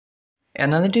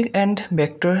Analytic and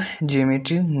vector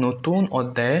জিওমেট্রির নতুন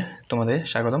অধ্যায়ে তোমাদের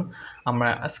স্বাগতম। আমরা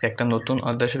আজকে একটা নতুন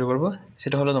অধ্যায় শুরু করব,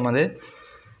 সেটা হলো তোমাদের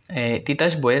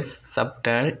তিতাস বইয়ের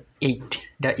চ্যাপ্টার 8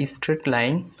 দ্য স্ট্রেট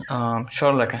লাইন,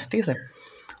 সরলরেখা। ঠিক আছে,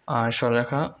 আর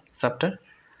সরলরেখা চ্যাপ্টার,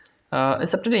 এই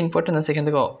চ্যাপ্টারটা ইম্পর্টেন্ট আছে, এখান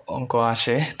থেকে অঙ্ক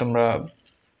আসে, তোমরা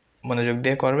মনোযোগ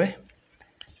দিয়ে করবে।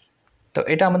 তো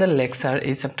এটা আমাদের লেকচার,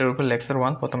 এই চ্যাপ্টারের উপর লেকচার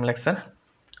 1, প্রথম লেকচার।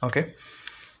 ওকে,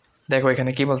 দেখো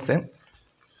এখানে কি বলছে।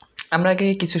 আমরা আগে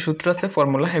কিছু সূত্র আছে,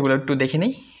 ফর্মুলা, এগুলো একটু দেখে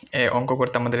নিই, অঙ্ক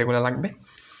করতে আমাদের এগুলো লাগবে।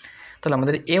 তাহলে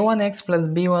আমাদের a1x plus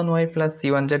b1y plus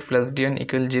c1z plus d1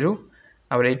 equal 0,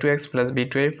 আবার a2x plus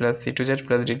b2y plus c2z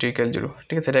plus d2 equal 0।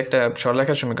 ঠিক আছে, এটা একটা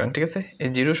সরলরেখার সমীকরণ। ঠিক আছে, এই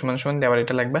 0 সমান সমান দিয়ে আবার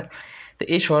এটা লাগবে। তো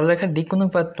এই সরলরেখার দিক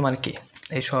অনুপাত তোমার কি?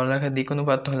 এই সরলরেখার দিক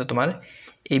অনুপাত হলো তোমার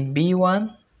এই b1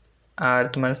 আর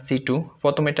তোমার c2,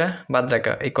 প্রথম এটা বাদ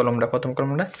রাখা, এই কলমটা, প্রথম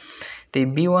কলমটা। তো এই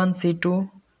b1 c2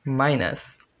 minus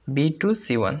b2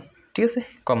 c1, ঠিক আছে,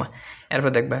 কমা,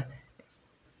 এরপর দেখবা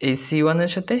এই c1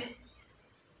 এর সাথে,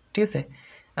 ঠিক আছে,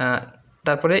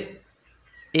 তারপরে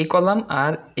এই কলাম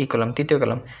আর এই কলাম, তৃতীয়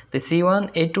কলাম। তো c1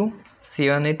 a2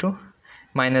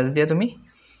 মাইনাস দিয়ে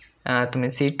তুমি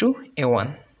c2 a1,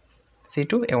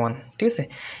 ঠিক আছে।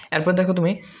 এরপর দেখো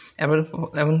তুমি,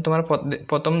 এখন তোমার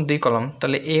প্রথম দুই কলাম,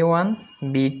 তাহলে a1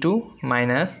 b2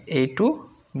 minus a2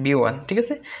 b1, ঠিক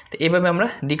আছে। তো এইভাবে আমরা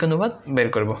দিক অনুপাত বের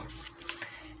করব।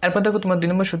 এরপর দেখো তোমার 2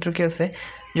 নম্বর সূত্র কি আছে,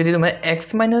 যদি তোমার x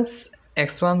minus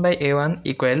x1 by a1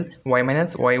 equal y minus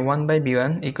y1 by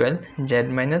b1 equal z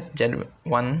minus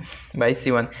z1 by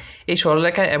c1, এই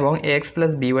সরলরেখা এবং ax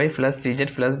plus by plus cz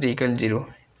plus d equal 0,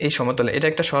 এই সমতলে, এটা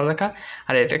একটা সরলরেখা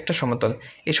আর এটা একটা সমতল।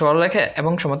 এই সরলরেখা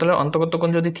এবং সমতলের অন্তর্গত কোণ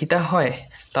যদি থিটা হয়,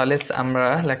 তাহলে আমরা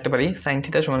লিখতে পারি sin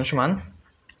থিটা সমান সমান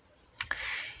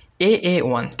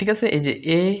a1, ঠিক আছে। এই যে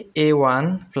a1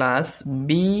 plus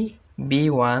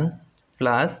b1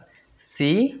 plus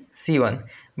c1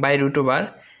 by root over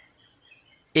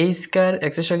a square,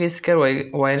 x এর সঙ্গে স্কয়ার,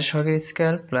 y এর সঙ্গে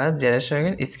স্কয়ার প্লাস z এর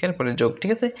সঙ্গে স্কয়ার পরে যোগ,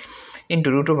 ঠিক আছে, into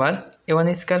root over a1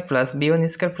 square plus b1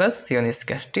 square plus c1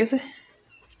 square, ঠিক আছে।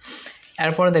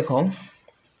 এরপর দেখো,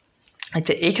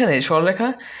 আচ্ছা, এইখানে সরলরেখা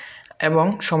এবং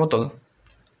সমতল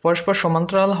পরস্পর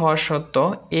সমান্তরাল হওয়ার সত্ত্বেও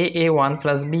a1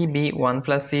 plus b1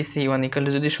 plus c1 equal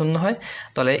যদি শূন্য হয়,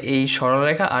 তাহলে এই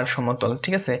সরলরেখা আর সমতল,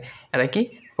 ঠিক আছে, এরা কি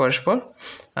পরস্পর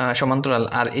সমান্তরাল।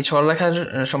 আর এই সরলরেখার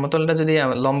সমতলটা যদি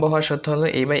লম্ব হওয়ার সত্ত্বেও হলো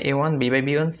a by a1 b by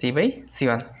b1 c by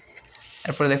c1।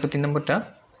 এরপরে দেখো 3 নম্বরটা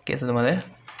কি আছে তোমাদের,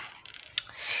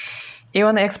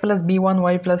 a1x plus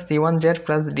b1y plus c1z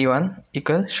plus d1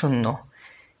 equal 0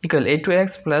 equal a2x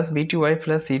plus b2y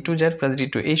plus c2z plus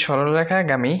d2, এই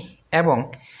সরলরেখাগামী এবং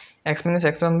x minus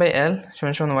x1 by l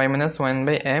সমান সমান y মাইনাস 1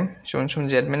 বাই m সমান সমান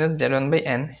z minus z1 by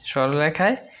n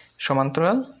সরলরেখায়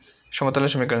সমান্তরাল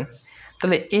সমতলের সমীকরণ।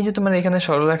 তাহলে এই যে তোমার এখানে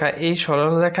সরলরেখা, এই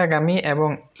সরলরেখাগামী এবং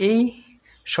এই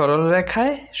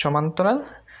সরলরেখায় সমান্তরাল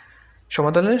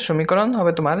সমতলের সমীকরণ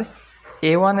হবে তোমার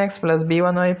a1x plus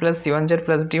b1y plus c1z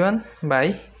plus d1 by,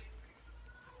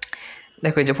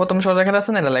 দেখো এই যে প্রথম সরলরেখাটা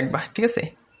আছে না, এটা লিখবা, ঠিক আছে,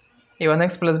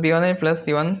 a1x plus b1y plus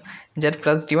c1z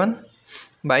plus d1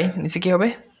 by নিচে কি হবে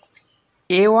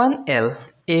a1l,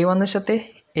 a1 এর সাথে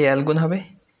al গুণ হবে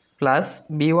প্লাস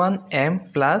b1m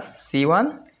প্লাস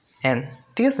c1n,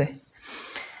 ঠিক আছে।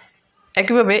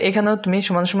 একইভাবে এখানেও তুমি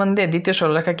সমান সমান দিয়ে দ্বিতীয়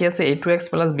সরলরেখা কি আছে a2x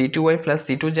plus b2y plus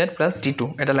c2z plus d2,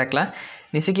 এটা লিখলা।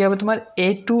 নিচে কি হবে তোমার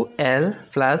a2l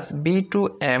plus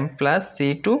b2m plus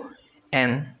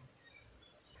c2n।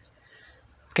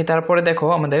 ওকে, তারপরে দেখো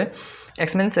আমাদের x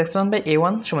minus x1 by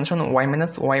a1 সমান সমান y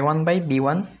minus y1 by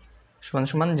b1 সমান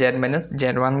সমান z minus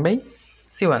z1 by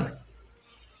c1,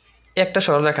 একটা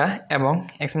সরলরেখা, এবং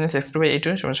x minus x2 by a2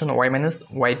 সমান সমান y minus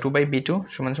y2 by b2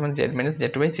 সমান সমান z minus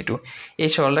z2 by c2। এই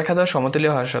সরলরেখা দ্বারা সমতুল্য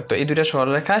হওয়ার সত্ত্বেও, এই দুইটা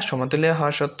সরলরেখা সমতুল্য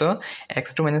হওয়ার সত্ত্বেও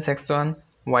x2 minus x1,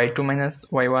 y2 minus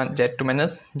y1, z2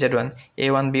 minus z1,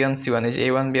 a1 b1 c1, এই যে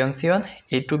a1 b1 c1,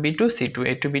 a2 b2 c2,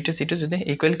 a2 b2 c2 যদি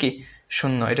ইকুয়াল কি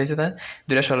 0, এটা হচ্ছে তার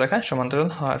দুইটা সরলরেখা সমান্তরাল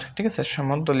হওয়ার, ঠিক আছে,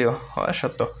 সমতুল্য হওয়ার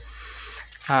সত্ত্বেও।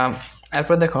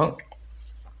 এরপর দেখো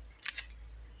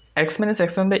x minus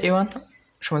x1 by a1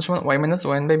 সমান সমান y minus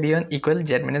y1 by b1 equal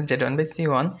z minus z1 by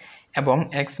c1, এবং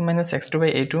x minus x2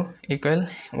 by a2 equal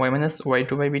y minus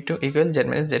y2 by b2 equal z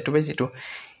minus z2 by c2।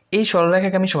 এই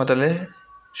সরলরেখাগামী সমতলের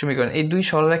সমীকরণ, এই দুই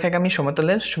সরলরেখাগামী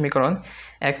সমতলের সমীকরণ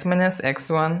x minus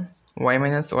x1, y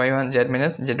minus y1, z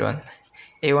minus z1,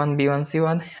 a1 b1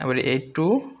 c1, আবার a2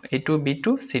 b2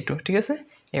 c2, ঠিক আছে,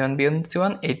 a1 b1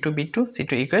 c1, a2 b2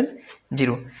 c2 equal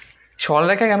 0,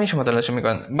 সরলরেখাগামী সমতলের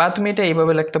সমীকরণ। বা তুমি এটা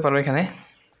এইভাবে লিখতে পারো, এখানে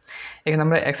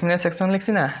আমরা x মাইনাস x1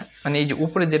 লিখছি না, মানে এই যে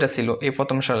উপরে যেটা ছিল এই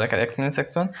প্রথম সরলরেখার x minus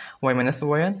x1, y minus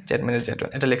y1, z minus z1,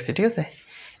 এটা লিখছি, ঠিক আছে।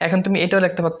 এখন তুমি এটাও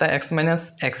লিখতে পারতা x minus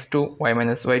x2 y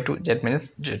minus y2 z minus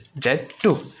z2,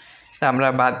 তা আমরা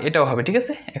বাদ এটাও হবে, ঠিক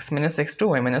আছে, x minus x2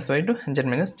 y minus y2 z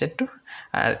minus z2,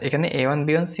 আর এখানে a1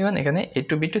 b1 c1, এখানে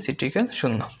a2 b2 c2 ইকুয়াল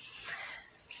 0।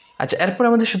 আচ্ছা, এরপর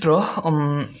আমাদের সূত্র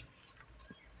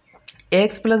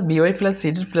ax plus by plus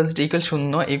cz plus d equal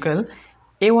 0 equal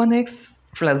a1x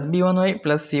plus b1y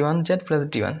plus c1z plus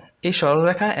d1। এই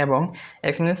সরলরেখা এবং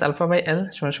x minus alpha by এল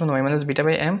সমান সমান y minus beta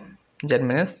by M z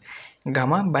minus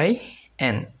gamma by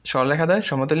N সরলরেখা দ্বারা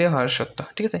সমতুল্য হওয়ার শর্ত,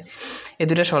 ঠিক আছে। এই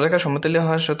দুইটা সরলরেখা সমতুল্য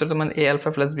হওয়ার শর্ত তোমার a alpha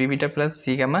plus b beta plus c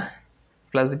gamma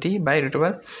plus d by root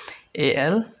over a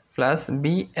l plus b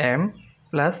m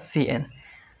plus c n।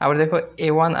 আবার দেখো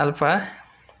a1 আলফা,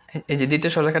 এই যে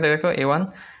দ্বিতীয় সরলরেখাটা দেখো a1,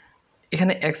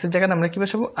 এখানে x এর জায়গায় আমরা কি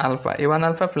বসাবো alpha, a1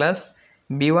 alpha plus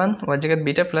b1 war জায়গায়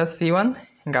beta plus c1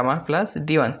 gamma plus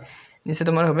d1, নিচে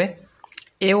তোমার হবে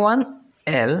a1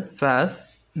 l plus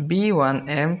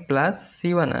b1m plus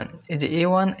c1n, এই যে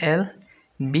a1l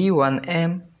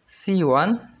b1m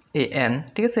c1an,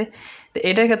 ঠিক আছে। তো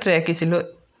এটার ক্ষেত্রে একই ছিল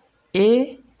a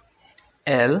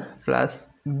l plus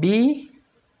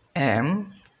bm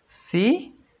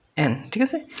cn, ঠিক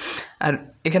আছে। আর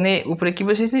এখানে উপরে কি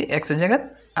বসেছি x এর জায়গায়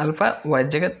আলফা, ওয়াই এর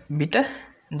জায়গায় বিটা,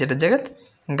 যেটার জায়গায়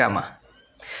গামা।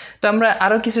 তো আমরা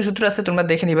আরও কিছু সূত্র আছে তোমরা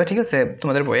দেখে নিবা, ঠিক আছে,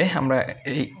 তোমাদের বইয়ে আমরা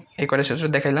এই কয়টা সূত্র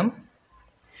দেখাইলাম।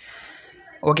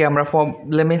 ওকে, আমরা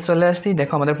প্রবলেমে চলে আসছি।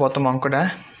 দেখো আমাদের প্রথম অঙ্কটা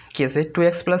কি আছে,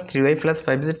 2x plus 3y plus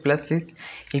 5z plus 6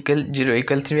 equal 0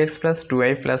 equal 3x plus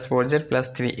 2y plus 4z plus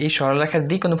 3। এই সরলরেখার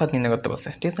দিক অনুপাত নির্ণয় করতে বলছে,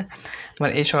 ঠিক আছে।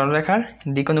 তোমার এই সরলরেখার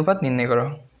দিক অনুপাত নির্ণয় করো।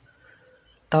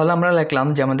 তাহলে আমরা লিখলাম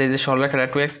যে আমাদের যে সরলরেখাটা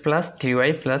 2x plus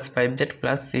 3y plus 5z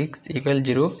plus 6 equal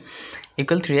 0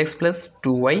 equal 3x plus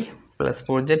 2y plus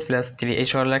 4z plus 3। এই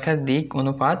সরলরেখার দিক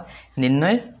অনুপাত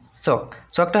নির্ণয়ের ছক।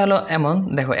 ছকটা হলো এমন,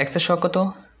 দেখো x এর ছক কত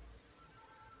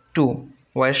 2,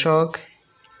 y এর ছক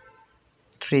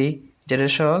 3, z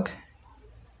এর ছক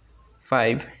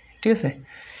 5, ঠিক আছে।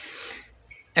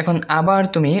 এখন আবার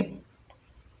তুমি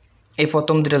এই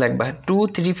প্রথম দুটো লিখবা 2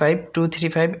 3 5 2 3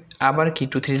 5, আবার কি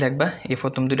 2 3 লিখবা, এই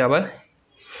প্রথম দুটো আবার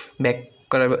ব্যাক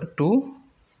করাবা 2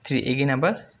 3, এগেইন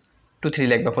আবার 2 3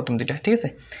 লিখবা প্রথম দুটো, ঠিক আছে।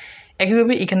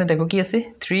 একইভাবে এখানে দেখো কি আছে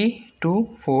 3 2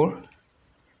 4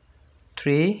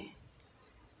 3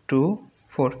 2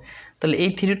 4, তাহলে এই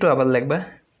 3 2 আবার লিখবা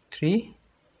 3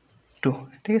 2,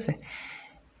 ঠিক আছে।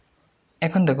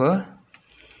 এখন দেখো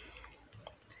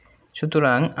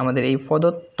সুতরাং আমাদের এই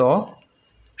প্রদত্ত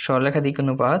সরলরেখা দিক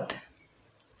অনুপাত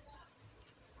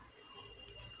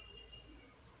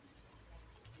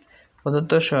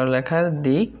সরলরেখার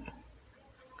দিক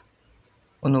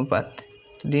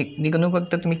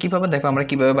অনুপাতটা তুমি কিভাবে দেখো, আমরা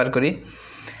কিভাবে বার করি।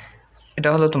 এটা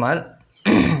হলো তোমার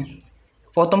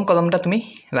প্রথম কলমটা তুমি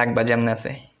রাখবা যেমন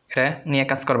আছে, এটা নিয়ে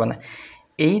কাজ করবা না।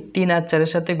 এই 3 আর 4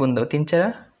 এর সাথে গুণ দাও, 3 4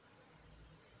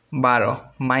 12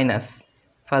 মাইনাস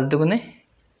 5 দুগুণে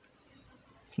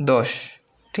 10,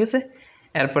 ঠিক আছে।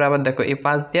 এরপর আবার দেখো এই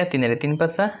 5 দিয়া 3 এর 3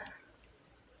 5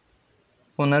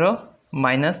 15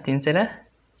 মাইনাস 3 4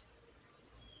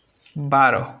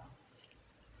 12।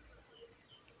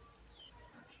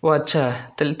 ও আচ্ছা,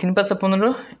 তাহলে 3 5 15,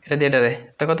 এটা দিয়ে এটারে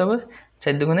তা কত হবে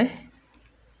 4 দুগুণে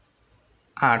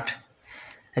 8।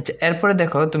 আচ্ছা, এরপরে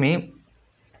দেখো তুমি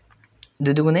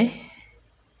 2 দুগুণে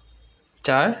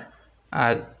 4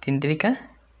 আর 3 3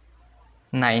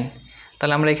 9,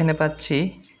 তাহলে আমরা এখানে পাচ্ছি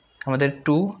আমাদের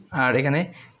 2 আর এখানে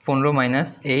 15 মাইনাস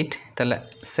 8, তাহলে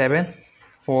 7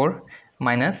 4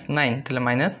 মাইনাস 9, তাহলে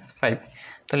মাইনাস 5,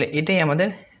 তাহলে এটাই আমাদের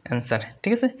অ্যান্সার,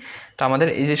 ঠিক আছে। তো আমাদের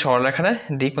এই যে সরলরেখার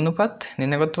দিক অনুপাত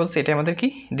নির্ণয় করতে বলছে, এটাই আমাদের কি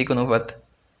দিক অনুপাত।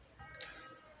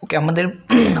 ওকে, আমাদের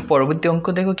পরবর্তী অঙ্ক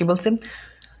দেখো কি বলছে,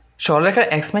 সরলরেখার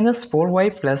x minus 4y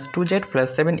plus 2z plus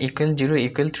 7 equal 0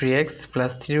 equal 3x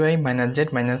plus 3y minus z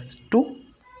minus 2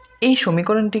 এই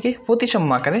সমীকরণটিকে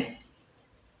প্রতিসাম্য আকারে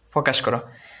প্রকাশ করো।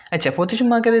 আচ্ছা,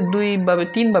 প্রতিসাম্য আকারে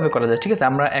তিন ভাবে করা যায়, ঠিক আছে।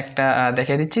 আমরা একটা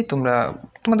দেখিয়ে দিচ্ছি,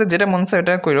 তোমাদের যেটা মন চায়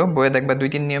ওটা করো, বইয়ে দেখবা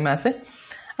 2-3 নিয়মে আছে,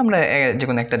 আমরা যে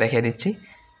কোনো একটা দেখিয়ে দিচ্ছি।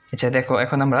 আচ্ছা দেখো,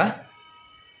 এখন আমরা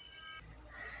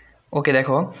ওকে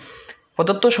দেখো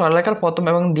প্রদত্ত সরলরেখার প্রথম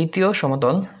এবং দ্বিতীয়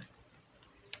সমতল,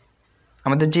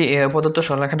 আমাদের যে প্রদত্ত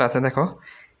সরলরেখাটা আছে দেখো,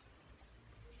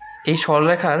 এই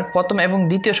সরলরেখার প্রথম এবং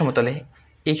দ্বিতীয় সমতলে,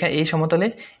 এই সমতলে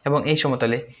এবং এই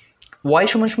সমতলে y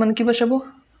সমান সমান কি বসাবো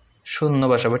 0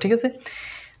 বসাবো, ঠিক আছে।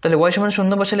 তাহলে y সমান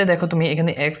 0 বসালে দেখো তুমি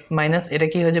এখানে x মাইনাস এটা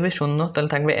কি হয়ে যাবে 0, তাহলে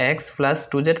থাকবে x প্লাস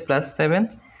 2z প্লাস 7,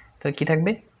 তাহলে কি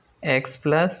থাকবে x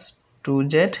প্লাস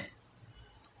 2z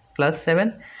প্লাস 7,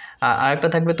 আর একটা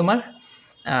থাকবে তোমার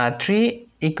 3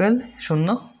 ইকুয়াল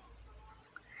 0,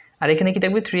 আর এখানে কি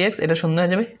থাকবে 3x, এটা 0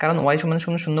 হয়ে যাবে কারণ y সমান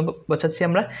 0 বসাচ্ছি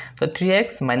আমরা, তো 3x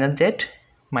minus z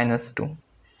minus 2।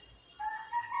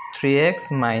 3x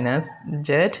minus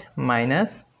Z minus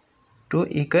 2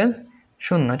 equal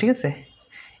 0, ঠিক আছে।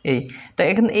 এই তা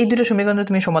এখন এই দুটো সমীকরণ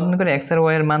তুমি সমাধান করে x আর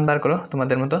y এর মান বার করো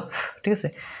তোমাদের মতো, ঠিক আছে।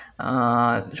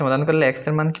 সমাধান করলে x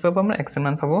এর মান কী পাবো আমরা? x এর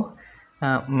মান পাবো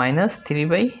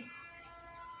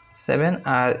 -3/7,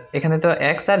 আর এখানে তো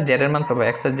x আর z এর মান পাবো,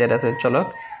 x আর z আছে চলক,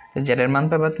 তো z এর মান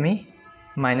পাবো তুমি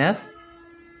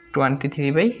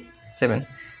 -23/7।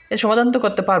 এই সমাধান তো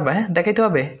করতে পারবা, হ্যাঁ, দেখাইতে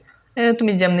হবে।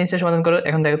 তুমি যেমনি ইচ্ছে সমাধান করো।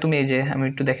 এখন দেখো তুমি এই যে আমি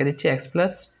একটু দেখে দিচ্ছি, x +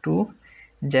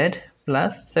 2z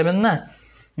 + 7 না,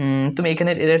 তুমি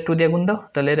এখানে এটা 2 দিয়ে গুণ দাও,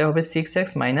 তাহলে এটা হবে 6x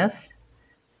 -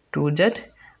 2z,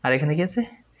 আর এখানে কি আছে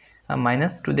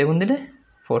 -2 দিয়ে গুণ দিলে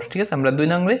 4, ঠিক আছে। আমরা 2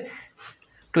 নম্বরে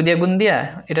 2 দিয়ে গুণ দিয়া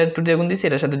এটা 2 দিয়ে গুণ দিয়েছি,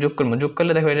 এটার সাথে যোগ করবো, যোগ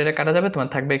করলে দেখো এটা কাটা যাবে, তোমার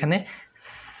থাকবে এখানে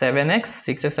 7x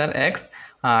 6x আর x,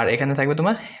 আর এখানে থাকবে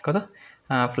তোমার কত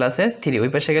 +3, ওই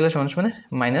পাশে গেলে সমান সমান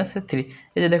 -3।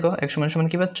 এই যে দেখো x সমান সমান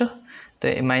কী পাচ্ছ, তো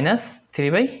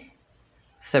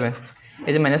 -3/7,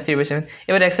 এই যে -3/7।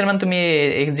 এবার x এর মান তুমি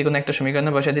যে কোনো একটা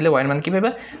সমীকরণে বসিয়ে দিলে y এর মান কী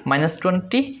পাবে?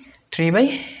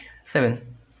 -23/7।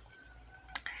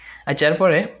 আচ্ছা,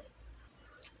 এরপরে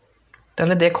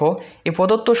তাহলে দেখো এই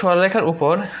প্রদত্ত সরলরেখার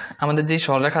উপর আমাদের যে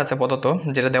সরলরেখা আছে প্রদত্ত,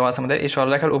 যেটা দেওয়া আছে আমাদের, এই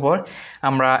সরলরেখার উপর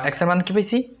আমরা x এর মান কী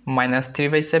পাইছি?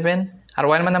 -3/7, আর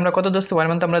y এর মান আমরা কত ধরছি? y এর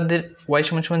মান তো আমাদের y =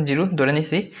 0 ধরে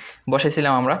নিছি,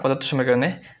 বসাইছিলাম আমরা প্রদত্ত সমীকরণে।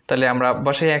 তাহলে আমরা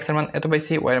বসে x এর মান এত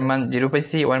পাইছি, y এর মান 0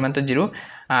 পাইছি, y এর মান তো 0,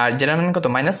 আর z এর মান কত?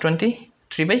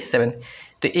 -23/7।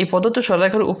 তো এই প্রদত্ত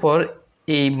সরলরেখার উপর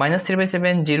এই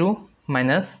 -3/7, 0,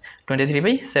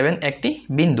 -23/7 একটি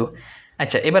বিন্দু।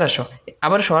 আচ্ছা, এবার আসো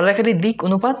আবার সরলরেখাটির দিক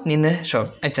অনুপাত নির্ণয়ের ছক।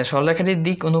 আচ্ছা, সরলরেখাটির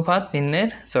দিক অনুপাত নির্ণয়ের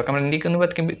ছক। আমরা দিক অনুপাত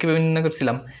কীভাবে নির্ণয়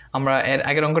করছিলাম? আমরা এর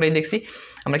আগের অঙ্কটাই দেখছি।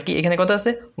 আমরা কি এখানে কত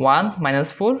আছে? 1 -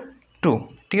 4 2,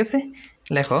 ঠিক আছে।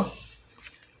 লেখো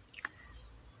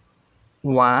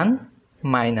 1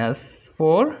 -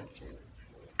 4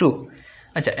 2।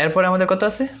 আচ্ছা, এরপরে আমাদের কত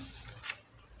আছে?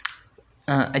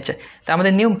 আচ্ছা, তা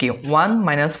আমাদের নিয়ম কি? 1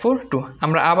 - 4 2।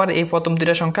 আমরা আবার এই প্রথম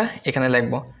দুইটা সংখ্যা এখানে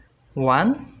লিখব 1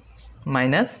 -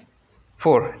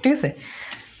 4, ঠিক আছে।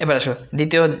 এবার আসো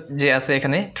দ্বিতীয় যে আছে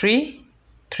এখানে 3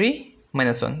 3 -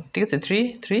 1, ঠিক আছে। 3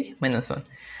 3 - 1,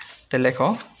 তাহলে লেখো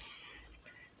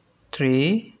 3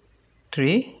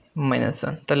 3 -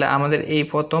 1। তাহলে আমাদের এই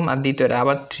প্রথম আর দ্বিতীয়টা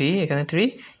আবার 3, এখানে 3,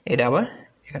 এটা আবার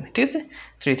এখানে, ঠিক আছে।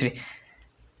 3 3।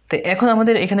 তো এখন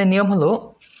আমাদের এখানে নিয়ম হলো,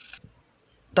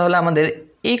 তাহলে আমাদের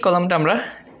এই কলামটা আমরা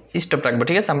স্টপ রাখবো,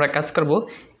 ঠিক আছে। আমরা কাজ করব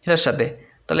এটার সাথে।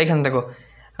 তাহলে এখানে দেখো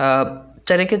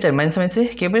 4 একে 4 মাইনাসে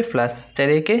কী হবে? প্লাস 4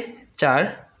 একে 4,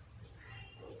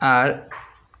 আর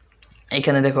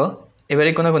এখানে দেখো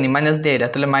এবারে কোনাকুনি মাইনাস দিয়ে এটা,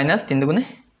 তাহলে -3 দুগুণে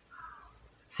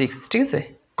 6, ঠিক আছে,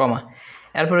 কমা।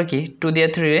 এরপরে কি 2 দিয়ে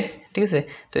 3, ঠিক আছে।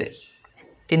 তো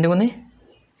 3 দুগুণে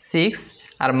 6,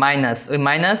 আর মাইনাস, ওই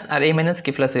মাইনাস আর এই মাইনাস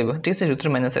কি প্লাস হইব, ঠিক আছে, সূত্র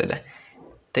মাইনাস এটা।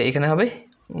 তো এখানে হবে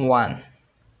 1।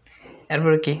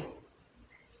 এরপরে কি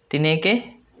 3 একে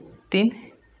 3,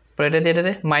 পরে এটা দিয়ে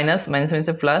এটাতে মাইনাস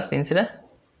মাইনাসে প্লাস, 3 ×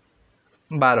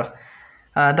 12।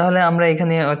 তাহলে আমরা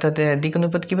এখানে অর্থাৎ দিক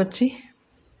অনুপাত কী পাচ্ছি?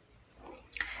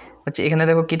 আচ্ছা, এখানে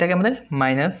দেখো কী থাকে আমাদের?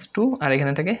 -2, আর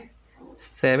এখানে থাকে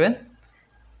 7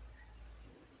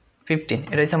 15।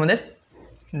 এটা হচ্ছে আমাদের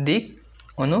দিক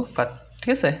অনুপাত,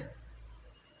 ঠিক আছে।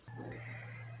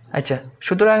 আচ্ছা,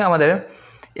 সুতরাং আমাদের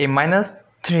এই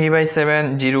 -3/7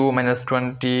 0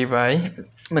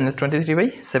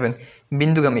 -23/7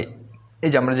 বিন্দুগামী, এই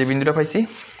যে আমরা যে বিন্দুটা পাইছি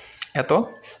এত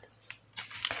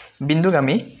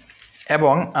বিন্দুগামী,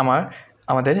 এবং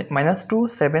আমাদের -2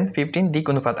 7 15 দিক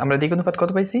অনুপাত। আমরা দিক অনুপাত কত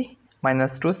পাইছি?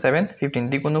 -2 7 15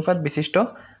 দিক অনুপাত বিশিষ্ট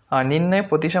নির্ণয়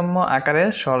প্রতিসাম্য আকারের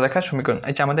সরলরেখার সমীকরণ।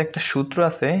 আচ্ছা, আমাদের একটা সূত্র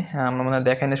আছে, আমরা মনে হয়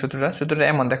দেখাই না সূত্রটা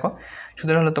এমন দেখো।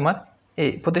 সূত্রটা হলো তোমার এই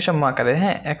প্রতিসাম্য আকারে,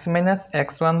 হ্যাঁ, x -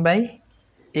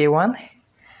 x1/a1,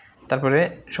 তারপরে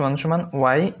সমান সমান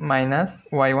y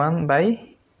 -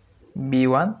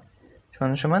 y1/b1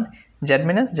 সমান সমান z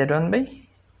 -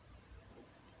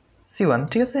 z1/c1,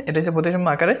 ঠিক আছে। এটা হচ্ছে প্রতিসাম্য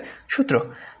আকারের সূত্র।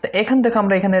 তো এখন দেখো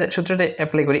আমরা এখানে সূত্রটা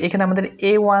অ্যাপ্লাই করি। এখানে আমাদের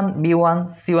a1 b1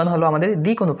 c1 হলো আমাদের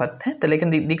দিক অনুপাত, হ্যাঁ। তাহলে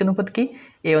এখানে দিক অনুপাত কি?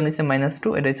 a1 হচ্ছে -2,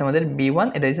 এটা হচ্ছে আমাদের b1,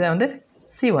 এটা হচ্ছে আমাদের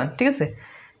c1, ঠিক আছে।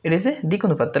 এটা হচ্ছে দিক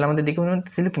অনুপাত। তাহলে আমাদের দিক অনুপাত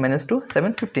ছিল কি? -2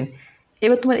 7 15।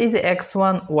 এবার তোমার এই যে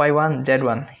x1 y1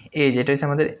 z1, এই যে এটা হচ্ছে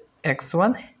আমাদের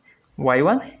x1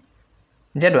 y1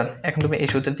 z1। এখন তুমি এই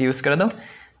সূত্রটি ইউজ করে দাও,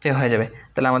 তো হয়ে যাবে।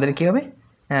 তাহলে আমাদের কি হবে?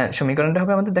 সমীকরণটা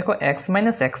হবে আমাদের দেখো x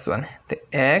 - x1। তো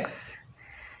x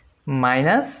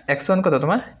 - x1 কত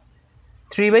তোমার?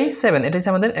 3/7, এটা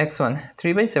হচ্ছে আমাদের x1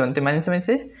 3/7। তো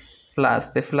মাইনাসে প্লাস,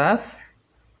 তো প্লাস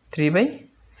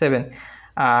 3/7,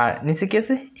 আর নিচে কি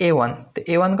আছে? a1। তো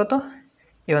a1 কত?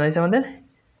 a1 হচ্ছে আমাদের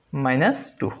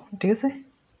 -2, ঠিক আছে।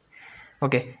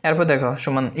 ওকে, এরপর দেখো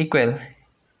সমান ইকুয়াল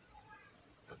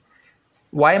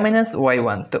y মাইনাস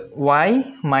y1, তো y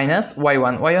মাইনাস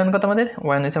y1, y1 কত আমাদের,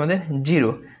 y1 হচ্ছে আমাদের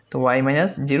 0, তো y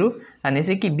মাইনাস 0, আর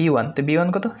নিচে কি b1, তো b1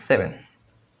 কত 7।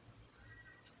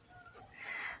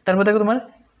 তারপর দেখো তোমার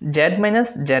z মাইনাস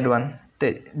z1, তো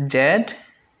z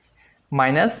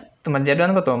মাইনাস তোমার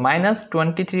z1 কত মাইনাস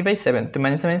 23/7, তো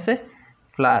মাইনাসে মাইনাসে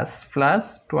প্লাস প্লাস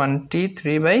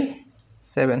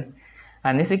 23/7,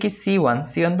 আর নিচে কি c1,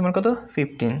 c1 তোমার কত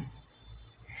 15।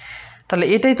 তাহলে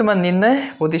এটাই তোমার নির্ণয়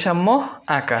প্রতিসাম্য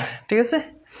আকার। ঠিক আছে,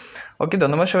 ওকে,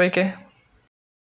 ধন্যবাদ সবাইকে।